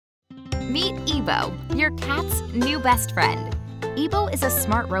Meet Ebo, your cat's new best friend. Ebo is a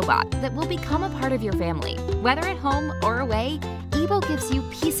smart robot that will become a part of your family. Whether at home or away, Ebo gives you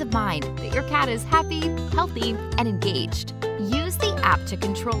peace of mind that your cat is happy, healthy, and engaged. Use the app to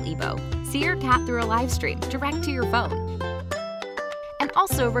control Ebo. See your cat through a live stream direct to your phone. And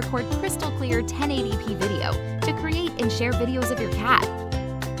also record crystal clear 1080p video to create and share videos of your cat.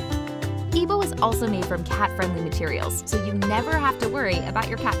 Ebo is also made from cat-friendly materials, so you never have to worry about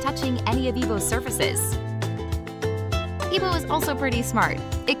your cat touching any of Ebo's surfaces. Ebo is also pretty smart.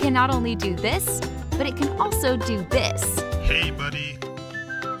 It can not only do this, but it can also do this. Hey, buddy.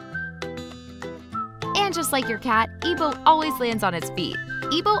 And just like your cat, Ebo always lands on its feet.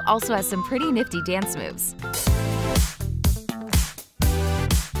 Ebo also has some pretty nifty dance moves.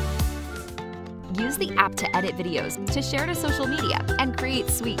 Use the app to edit videos, to share to social media, and create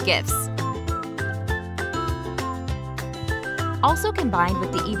sweet GIFs. Also combined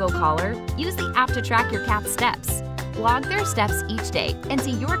with the Ebo collar, use the app to track your cat's steps. Log their steps each day and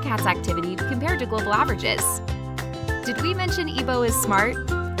see your cat's activity compared to global averages. Did we mention Ebo is smart?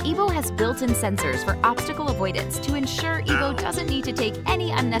 Ebo has built-in sensors for obstacle avoidance to ensure Ebo doesn't need to take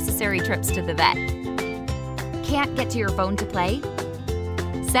any unnecessary trips to the vet. Can't get to your phone to play?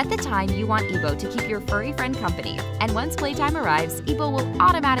 Set the time you want Ebo to keep your furry friend company, and once playtime arrives, Ebo will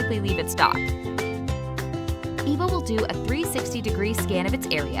automatically leave its dock. Ebo will do a 360-degree scan of its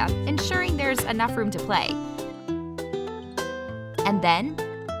area, ensuring there's enough room to play. And then,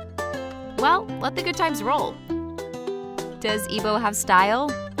 well, let the good times roll. Does Ebo have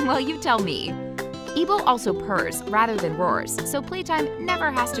style? Well, you tell me. Ebo also purrs rather than roars, so playtime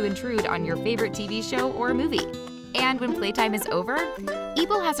never has to intrude on your favorite TV show or movie. And when playtime is over,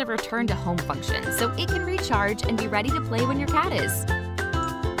 Ebo has a return to home function, so it can recharge and be ready to play when your cat is.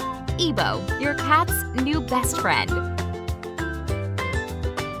 Ebo, your cat's new best friend.